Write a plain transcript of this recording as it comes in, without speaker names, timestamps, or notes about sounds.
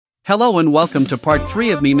Hello and welcome to part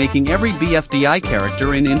 3 of me making every BFDI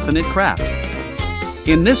character in Infinite Craft.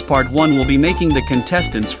 In this part 1 we'll be making the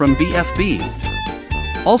contestants from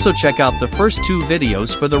BFB. Also check out the first 2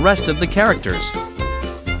 videos for the rest of the characters.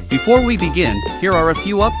 Before we begin, here are a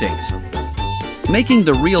few updates. Making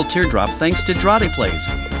the real teardrop thanks to Drade Plays.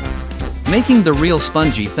 Making the real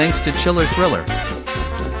spongy thanks to Chiller Thriller.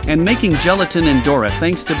 And making gelatin and Dora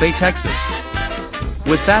thanks to Bay Texas.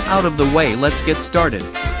 With that out of the way, let's get started.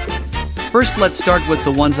 First let's start with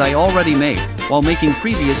the ones I already made while making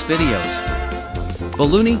previous videos.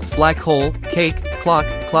 Balloony, Black Hole, Cake, Clock,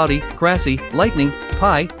 Cloudy, Grassy, Lightning,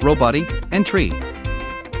 Pie, Roboty, and Tree.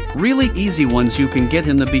 Really easy ones you can get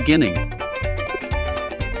in the beginning.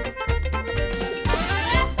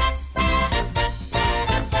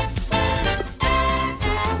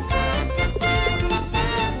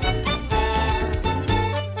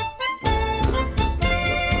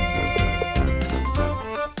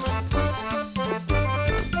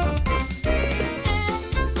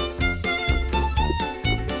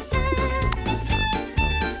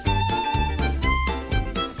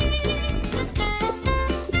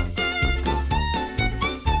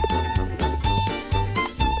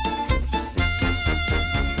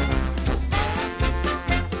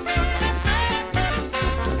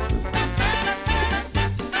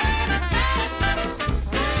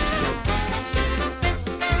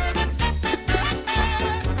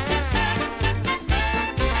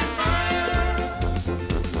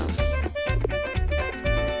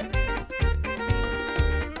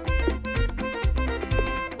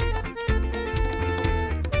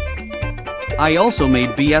 I also made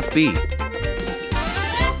BFB.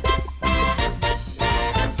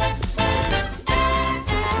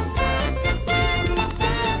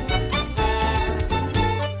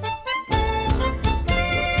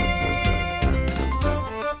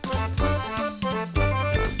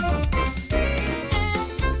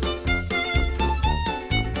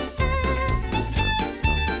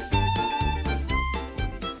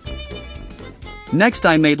 Next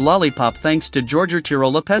I made Lollipop thanks to Giorgio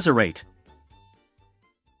Tirola Pezzerate.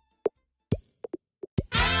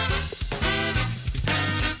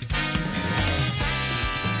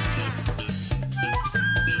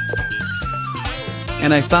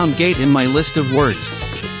 And I found gate in my list of words.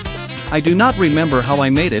 I do not remember how I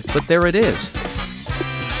made it, but there it is.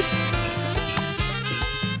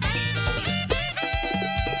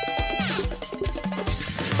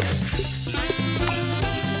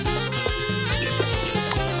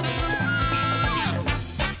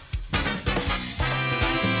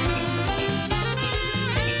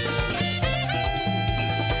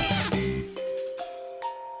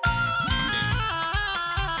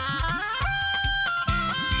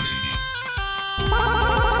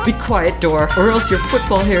 Be quiet, Dora, or else your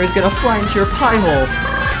football hair is gonna fly into your pie hole.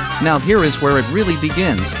 Now here is where it really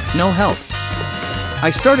begins, no help. I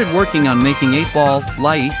started working on making 8-Ball,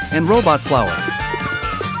 Luie, and Robot Flower.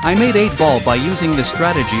 I made 8-Ball by using the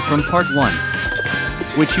strategy from part 1,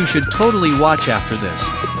 which you should totally watch after this.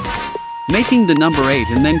 Making the number 8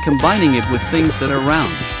 and then combining it with things that are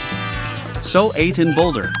round. So 8 in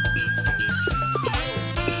Boulder.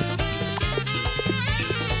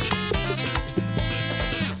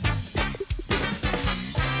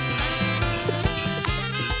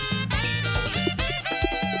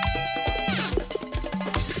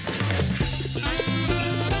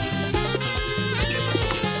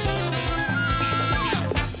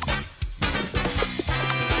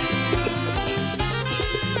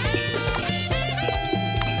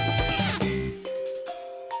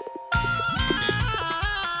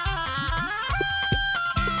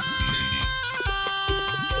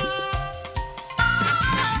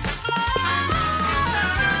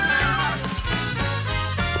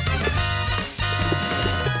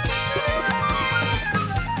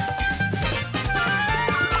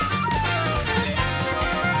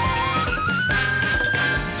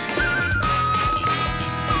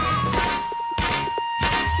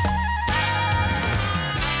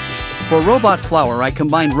 For Robot Flower I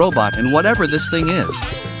combined Robot and whatever this thing is.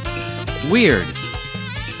 Weird.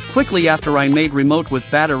 Quickly after I made Remote with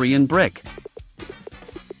battery and brick.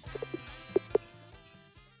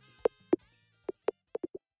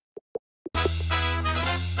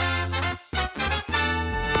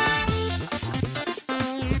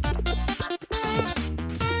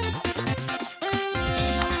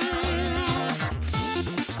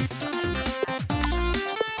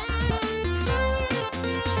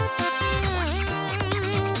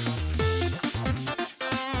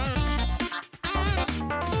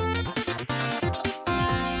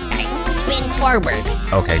 Spin forward.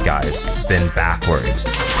 Okay guys, spin backward.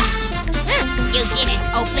 You did it.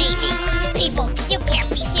 Oh, baby. People, you can't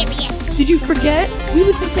be serious. Did you forget? We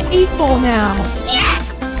listen to 8-Ball now.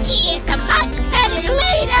 Yes! He is a much better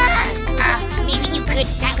leader! Maybe you could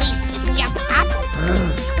at least jump up?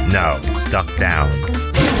 No, duck down.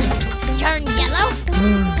 Turn yellow?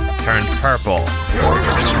 Turn purple.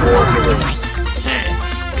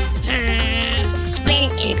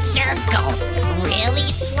 Spin in circles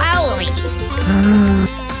really slowly.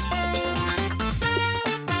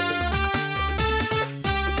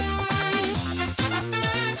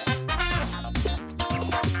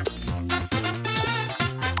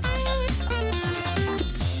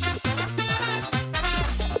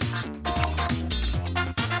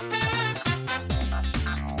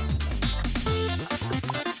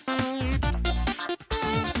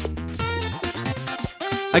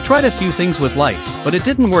 I tried a few things with light, but it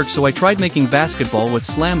didn't work, so I tried making basketball with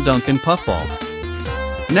slam dunk and puffball.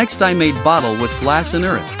 Next I made bottle with glass and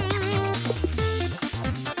earth.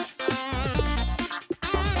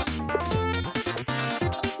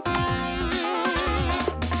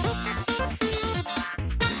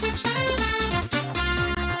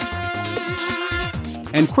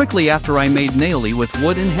 And quickly after I made naily with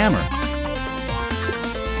wood and hammer.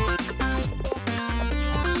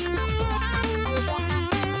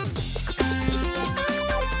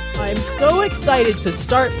 I'm so excited to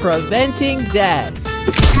start preventing death.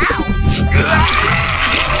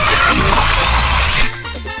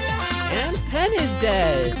 And Pen is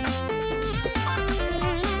dead.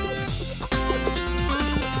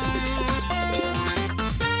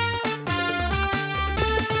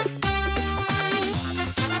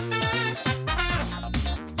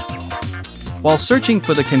 While searching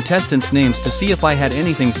for the contestants' names to see if I had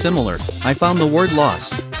anything similar, I found the word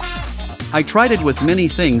loss. I tried it with many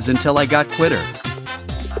things until I got quitter.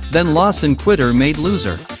 Then loss and quitter made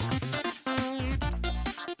loser.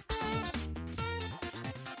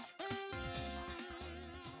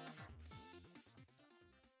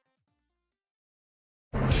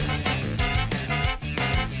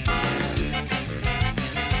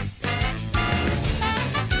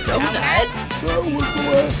 Donut? That was the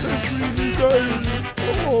last entry in the diary.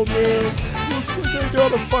 Oh man, looks like I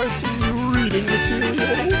gotta find some new reading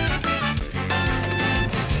material.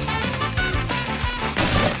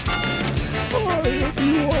 Hi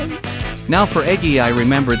everyone. Now for eggy, I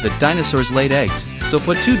remembered that dinosaurs laid eggs, so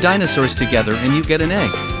put two dinosaurs together and you get an egg.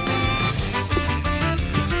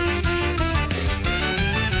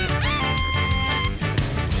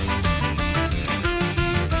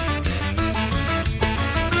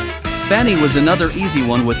 Fanny was another easy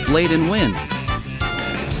one with blade and wind.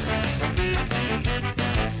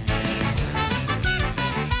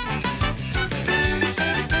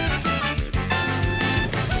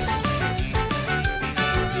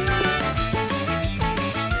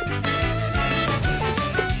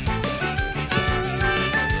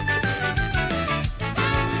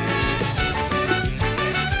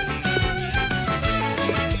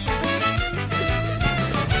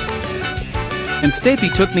 And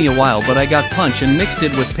Stapy took me a while, but I got punch and mixed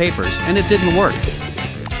it with papers and it didn't work.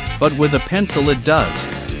 But with a pencil it does.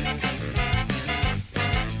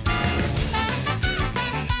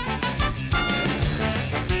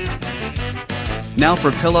 Now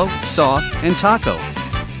for pillow, saw, and taco.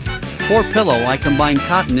 For pillow I combine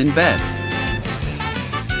cotton and bed.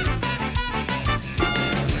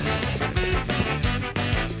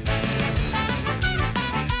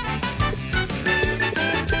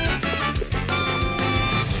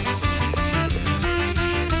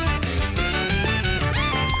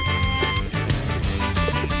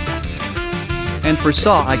 And for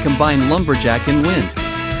saw I combine lumberjack and wind.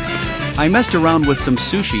 I messed around with some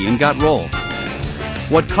sushi and got roll.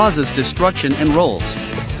 What causes destruction and rolls?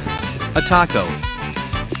 A taco.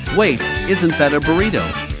 Wait, isn't that a burrito?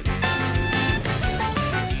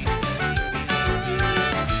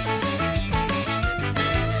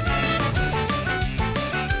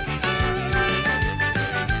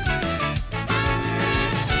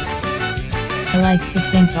 I like to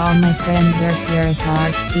think all my friends are pure at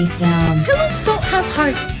heart deep down. Pillows don't have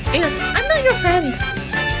hearts, and I'm not your friend.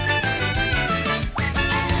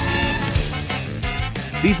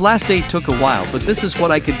 These last 8 took a while, but this is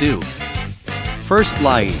what I could do. First,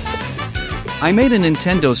 Luie. I made a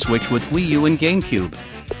Nintendo Switch with Wii U and GameCube.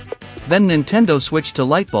 Then Nintendo Switch to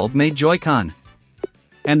Lightbulb made Joy-Con.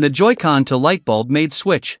 And the Joy-Con to Lightbulb made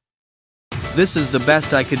Switch. This is the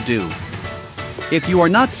best I could do. If you are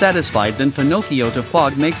not satisfied, then Pinocchio to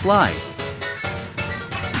Fog makes Lie.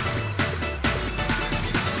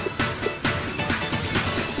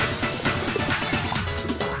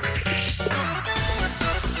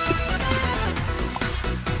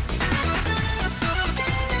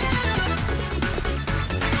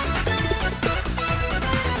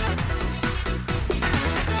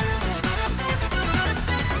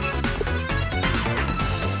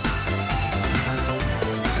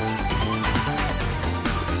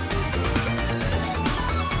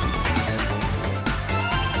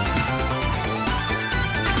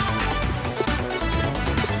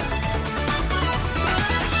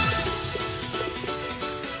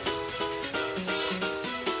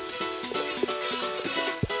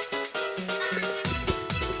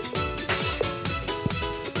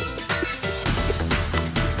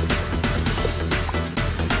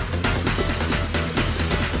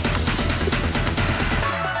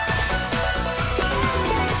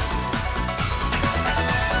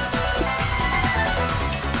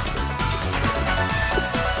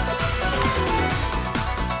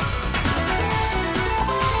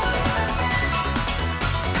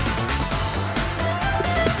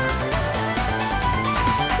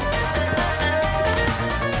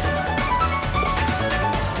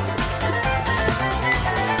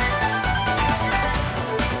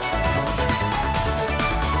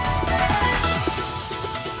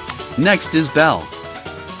 Next is bell.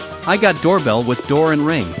 I got doorbell with door and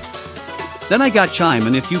ring. Then I got chime,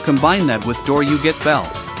 and if you combine that with door you get bell.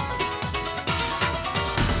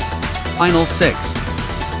 Final 6.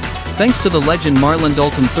 Thanks to the legend Marlon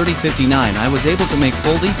Dalton 3059 I was able to make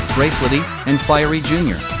Foldy, Bracelety, and Fiery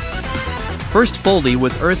Jr. First Foldy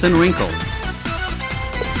with Earth and Wrinkle.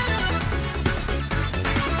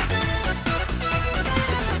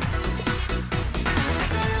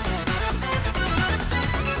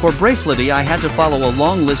 For Bracelety I had to follow a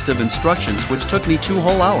long list of instructions which took me 2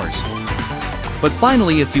 whole hours. But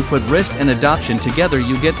finally if you put wrist and adoption together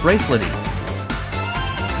you get Bracelety.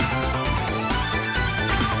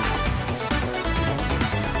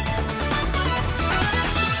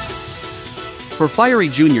 For Fiery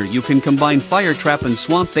Jr. you can combine Fire Trap and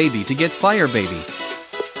Swamp Baby to get Fire Baby.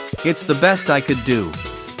 It's the best I could do.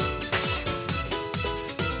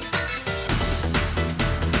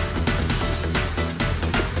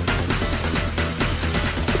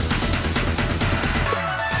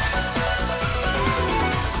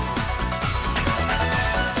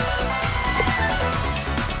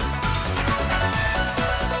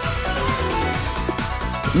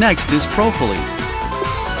 Next is Profile.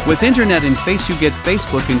 With internet in face you get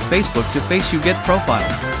Facebook, and Facebook to face you get profile.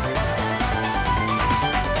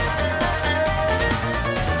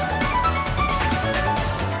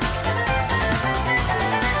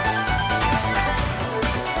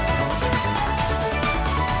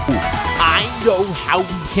 I know how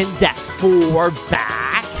we can get 4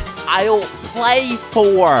 back. I'll play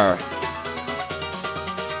 4.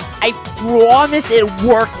 I promise it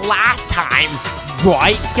worked last time.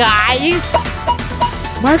 Right, guys?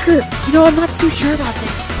 Marker, you know, I'm not too sure about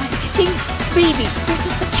this, but I think maybe there's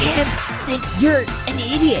just a chance that you're an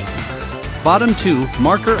idiot. Bottom 2,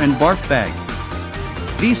 Marker and Barf Bag.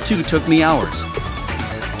 These 2 took me hours.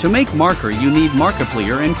 To make Marker you need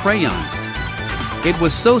Markiplier and Crayon. It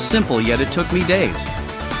was so simple yet it took me days.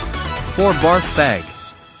 For Barf Bag.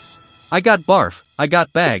 I got Barf, I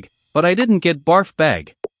got Bag, but I didn't get Barf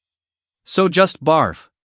Bag. So just Barf.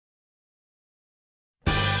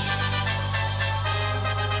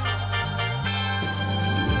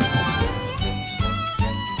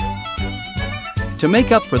 To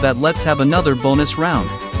make up for that, let's have another bonus round.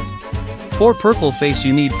 For Purple Face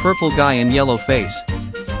you need Purple Guy and Yellow Face.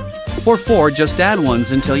 For 4 just add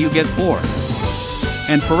ones until you get 4.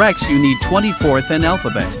 And for X you need 24th and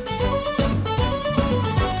Alphabet.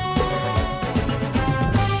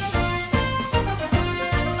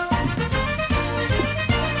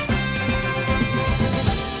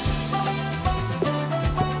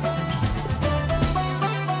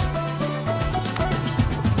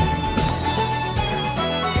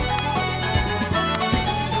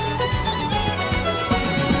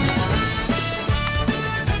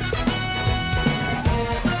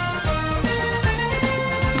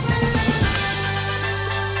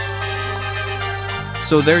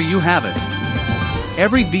 So there you have it.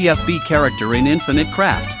 Every BFB character in Infinite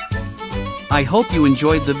Craft. I hope you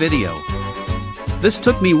enjoyed the video. This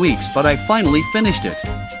took me weeks but I finally finished it.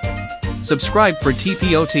 Subscribe for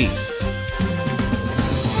TPOT.